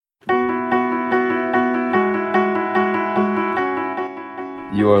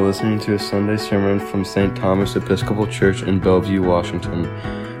You are listening to a Sunday sermon from St. Thomas Episcopal Church in Bellevue, Washington.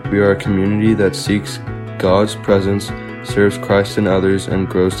 We are a community that seeks God's presence, serves Christ and others, and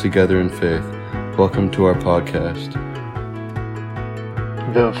grows together in faith. Welcome to our podcast.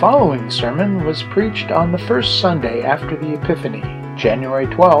 The following sermon was preached on the first Sunday after the Epiphany, January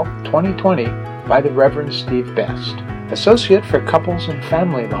 12, 2020, by the Reverend Steve Best, Associate for Couples and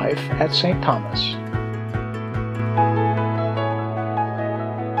Family Life at St. Thomas.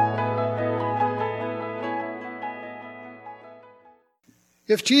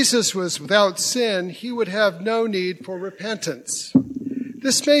 If Jesus was without sin, he would have no need for repentance.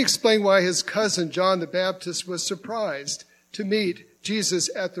 This may explain why his cousin John the Baptist was surprised to meet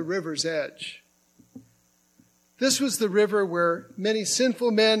Jesus at the river's edge. This was the river where many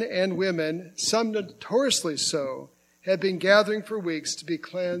sinful men and women, some notoriously so, had been gathering for weeks to be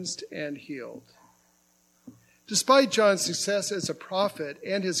cleansed and healed. Despite John's success as a prophet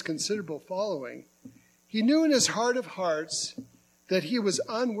and his considerable following, he knew in his heart of hearts that he was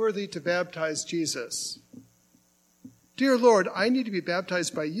unworthy to baptize Jesus. "Dear Lord, I need to be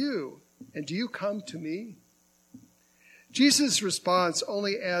baptized by you, and do you come to me?" Jesus' response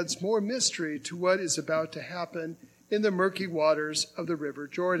only adds more mystery to what is about to happen in the murky waters of the River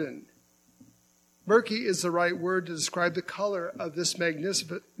Jordan. Murky is the right word to describe the color of this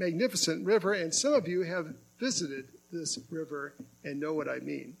magnificent river, and some of you have visited this river and know what I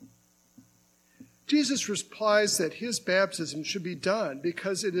mean. Jesus replies that his baptism should be done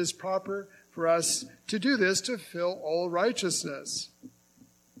because it is proper for us to do this to fulfill all righteousness.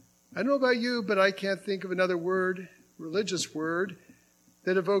 I don't know about you, but I can't think of another word, religious word,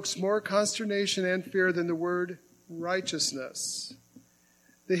 that evokes more consternation and fear than the word righteousness.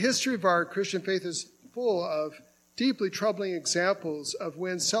 The history of our Christian faith is full of deeply troubling examples of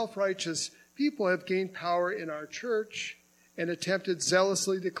when self-righteous people have gained power in our church and attempted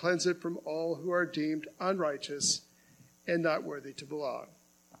zealously to cleanse it from all who are deemed unrighteous and not worthy to belong.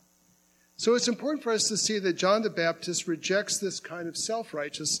 So it's important for us to see that John the Baptist rejects this kind of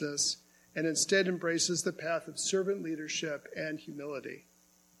self-righteousness and instead embraces the path of servant leadership and humility.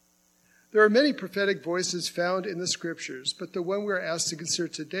 There are many prophetic voices found in the scriptures, but the one we're asked to consider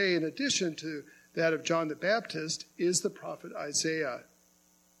today, in addition to that of John the Baptist, is the prophet Isaiah.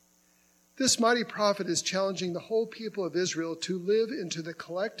 This mighty prophet is challenging the whole people of Israel to live into the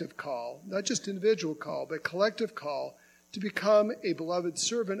collective call, not just individual call, but collective call to become a beloved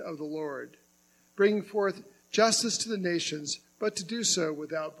servant of the Lord, bringing forth justice to the nations, but to do so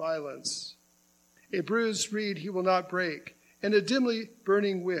without violence. A bruised reed he will not break, and a dimly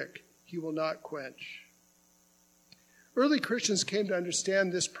burning wick he will not quench. Early Christians came to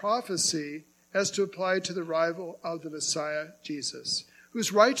understand this prophecy as to apply to the arrival of the Messiah, Jesus,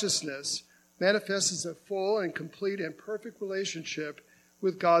 whose righteousness manifests as a full and complete and perfect relationship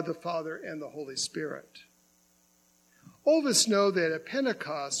with God the Father and the Holy Spirit. All of us know that at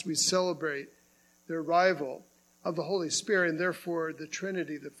Pentecost we celebrate the arrival of the Holy Spirit and therefore the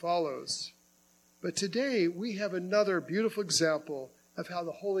Trinity that follows. But today we have another beautiful example of how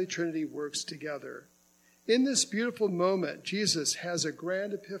the Holy Trinity works together. In this beautiful moment, Jesus has a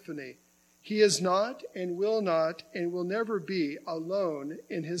grand epiphany. He is not and will never be alone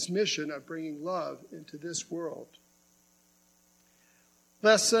in his mission of bringing love into this world.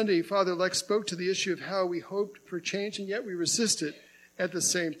 Last Sunday, Father Lex spoke to the issue of how we hoped for change and yet we resisted at the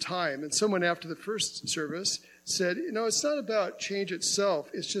same time. And someone after the first service said, it's not about change itself.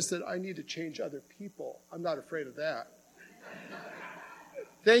 It's just that I need to change other people. I'm not afraid of that.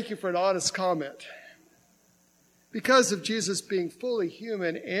 Thank you for an honest comment. Because of Jesus being fully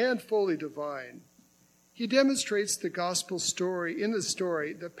human and fully divine, he demonstrates the gospel story,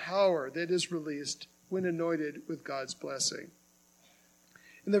 the power that is released when anointed with God's blessing.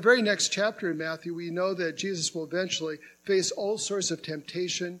 In the very next chapter in Matthew, we know that Jesus will eventually face all sorts of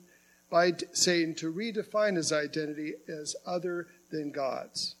temptation by Satan to redefine his identity as other than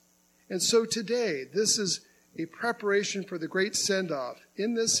God's. And so today, this is a preparation for the great send-off.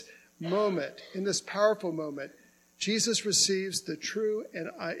 In this moment, in this powerful moment, Jesus receives the true and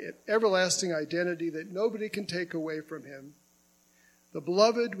everlasting identity that nobody can take away from him, the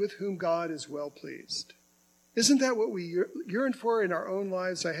beloved with whom God is well pleased. Isn't that what we yearn for in our own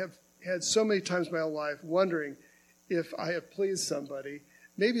lives? I have had so many times in my own life wondering if I have pleased somebody.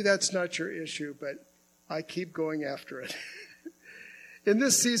 Maybe that's not your issue, but I keep going after it. In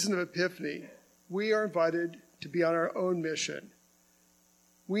this season of Epiphany, we are invited to be on our own mission.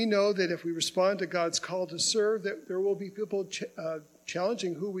 We know that if we respond to God's call to serve, that there will be people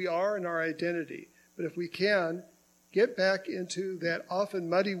challenging who we are and our identity. But if we can get back into that often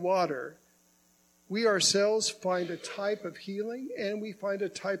muddy water, we ourselves find a type of healing and we find a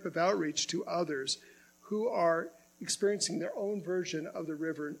type of outreach to others who are experiencing their own version of the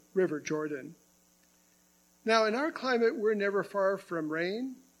River Jordan. Now, in our climate, we're never far from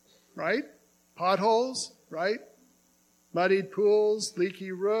rain, right? Potholes, right? Muddied pools,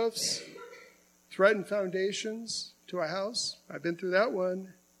 leaky roofs, threatened foundations to a house. I've been through that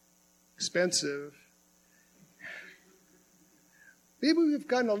one. Expensive. Maybe we've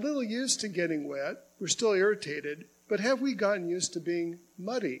gotten a little used to getting wet. We're still irritated, but have we gotten used to being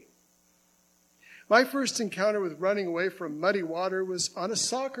muddy? My first encounter with running away from muddy water was on a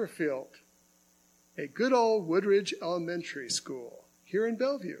soccer field, a good old Woodridge Elementary School here in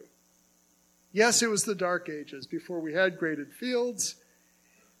Bellevue. Yes, it was the dark ages before we had graded fields.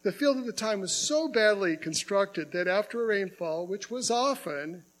 The field at the time was so badly constructed that after a rainfall, which was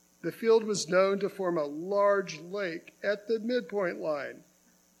often, the field was known to form a large lake at the midpoint line.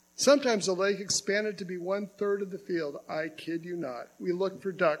 Sometimes the lake expanded to be 1/3 of the field. I kid you not. We looked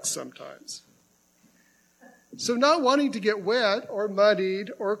for ducks sometimes. So not wanting to get wet or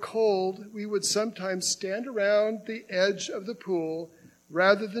muddied or cold, we would sometimes stand around the edge of the pool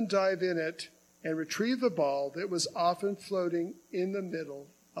rather than dive in it and retrieve the ball that was often floating in the middle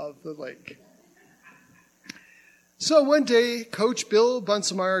of the lake. So one day, Coach Bill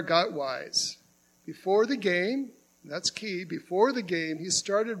Bunsemeyer got wise. Before the game, that's key, before the game, he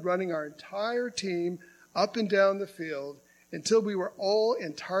started running our entire team up and down the field until we were all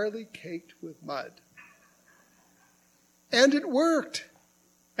entirely caked with mud. And it worked.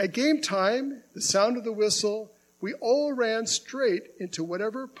 At game time, the sound of the whistle, we all ran straight into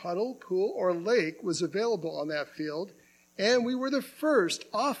whatever puddle, pool, or lake was available on that field, and we were the first,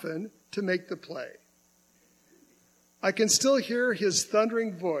 often, to make the play. I can still hear his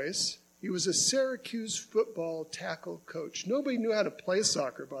thundering voice. He was a Syracuse football tackle coach. Nobody knew how to play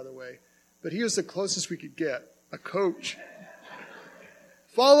soccer, by the way, but he was the closest we could get, a coach.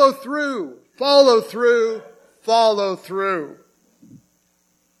 Follow through, follow through, follow through.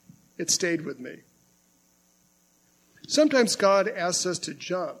 It stayed with me. Sometimes God asks us to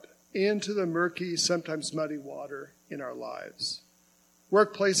jump into the murky, sometimes muddy water in our lives.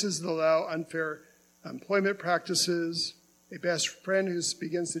 Workplaces that allow unfair employment practices, a best friend who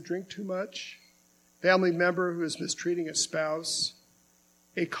begins to drink too much, family member who is mistreating a spouse,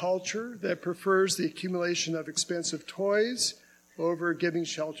 a culture that prefers the accumulation of expensive toys over giving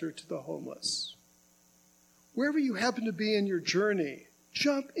shelter to the homeless. Wherever you happen to be in your journey,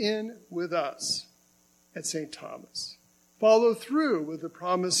 jump in with us at St. Thomas. Follow through with the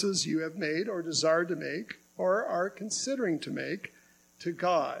promises you have made or desire to make or are considering to make to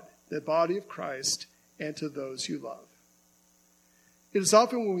God, the body of Christ, and to those you love. It is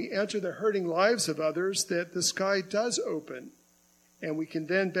often when we enter the hurting lives of others that the sky does open, and we can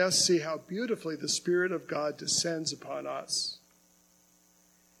then best see how beautifully the Spirit of God descends upon us.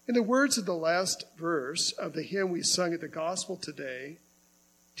 In the words of the last verse of the hymn we sung at the gospel today,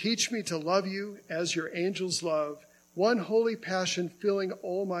 teach me to love you as your angels love, one holy passion filling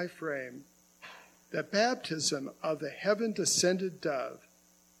all my frame, the baptism of the heaven-descended dove,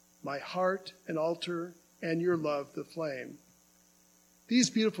 my heart an altar, and your love the flame. These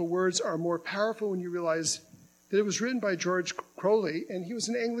beautiful words are more powerful when you realize that it was written by George Crowley, and he was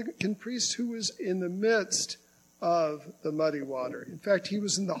an Anglican priest who was in the midst of the muddy water. In fact, he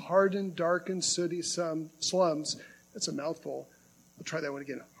was in the hardened, darkened, sooty slums. That's a mouthful. I'll try that one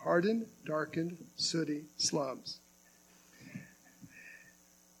again. Hardened, darkened, sooty slums.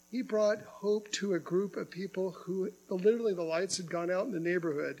 He brought hope to a group of people who literally the lights had gone out in the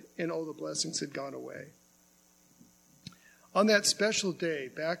neighborhood and all the blessings had gone away. On that special day,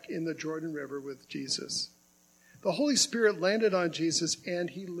 back in the Jordan River with Jesus, the Holy Spirit landed on Jesus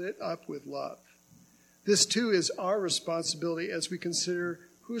and he lit up with love. This too is our responsibility as we consider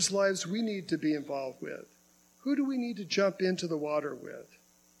whose lives we need to be involved with. Who do we need to jump into the water with?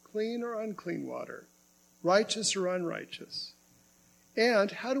 Clean or unclean water? Righteous or unrighteous?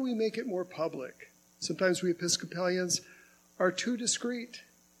 And how do we make it more public? Sometimes we Episcopalians are too discreet.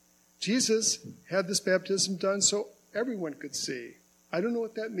 Jesus had this baptism done so everyone could see. I don't know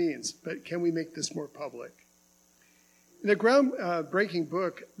what that means, but can we make this more public? In a groundbreaking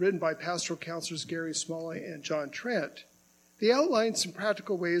book written by pastoral counselors Gary Smalley and John Trent, they outline some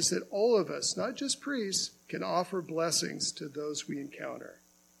practical ways that all of us, not just priests, can offer blessings to those we encounter.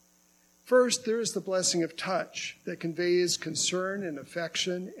 First, there is the blessing of touch that conveys concern and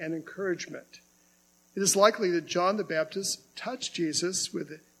affection and encouragement. It is likely that John the Baptist touched Jesus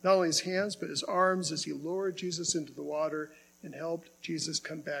with not only his hands, but his arms as he lowered Jesus into the water and helped Jesus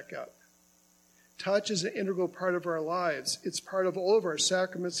come back up. Touch is an integral part of our lives. It's part of all of our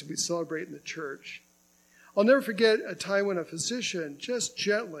sacraments that we celebrate in the church. I'll never forget a time when a physician just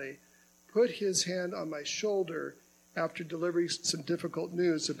gently put his hand on my shoulder after delivering some difficult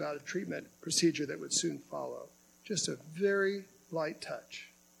news about a treatment procedure that would soon follow. Just a very light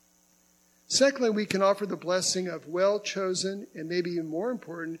touch. Secondly, we can offer the blessing of well-chosen and maybe even more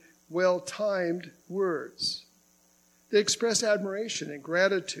important, well-timed words. They express admiration and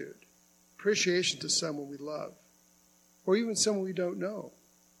gratitude, appreciation to someone we love, or even someone we don't know.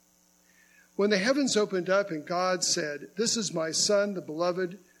 When the heavens opened up and God said, "This is my Son, the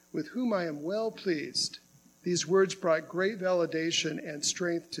beloved, with whom I am well pleased," these words brought great validation and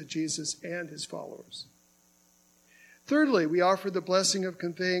strength to Jesus and his followers. Thirdly, we offer the blessing of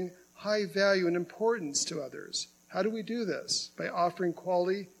conveying high value and importance to others. How do we do this? By offering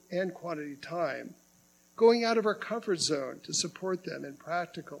quality and quantity time, going out of our comfort zone to support them in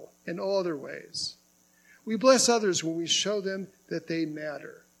practical and all other ways. We bless others when we show them that they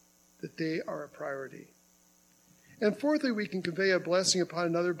matter, that they are a priority. And fourthly, we can convey a blessing upon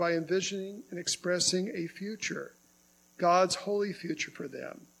another by envisioning and expressing a future, God's holy future for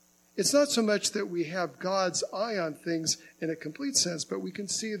them. It's not so much that we have God's eye on things in a complete sense, but we can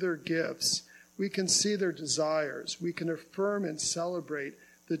see their gifts. We can see their desires. We can affirm and celebrate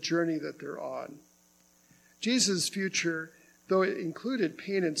the journey that they're on. Jesus' future, though it included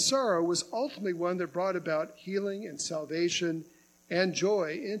pain and sorrow, was ultimately one that brought about healing and salvation and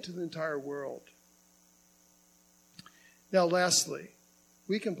joy into the entire world. Now, lastly,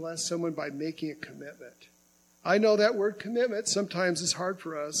 we can bless someone by making a commitment. I know that word commitment sometimes is hard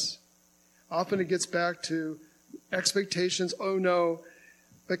for us. Often it gets back to expectations, oh no,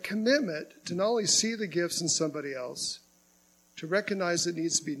 but commitment to not only see the gifts in somebody else, to recognize it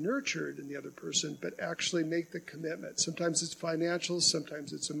needs to be nurtured in the other person, but actually make the commitment. Sometimes it's financial,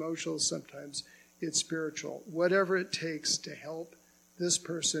 sometimes it's emotional, sometimes it's spiritual. Whatever it takes to help this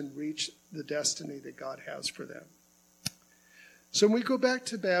person reach the destiny that God has for them. So when we go back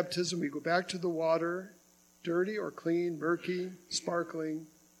to baptism, we go back to the water, dirty or clean, murky, sparkling.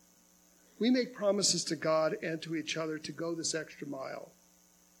 We make promises to God and to each other to go this extra mile,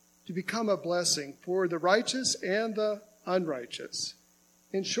 to become a blessing for the righteous and the unrighteous.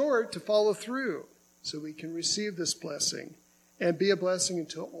 In short, to follow through so we can receive this blessing and be a blessing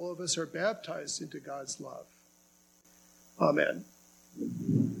until all of us are baptized into God's love. Amen.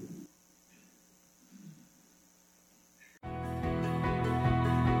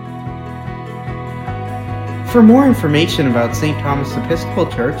 For more information about St. Thomas Episcopal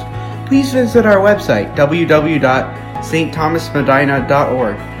Church, please visit our website,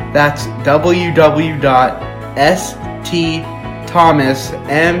 www.stthomasmedina.org. That's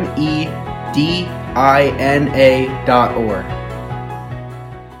www.stthomasmedina.org.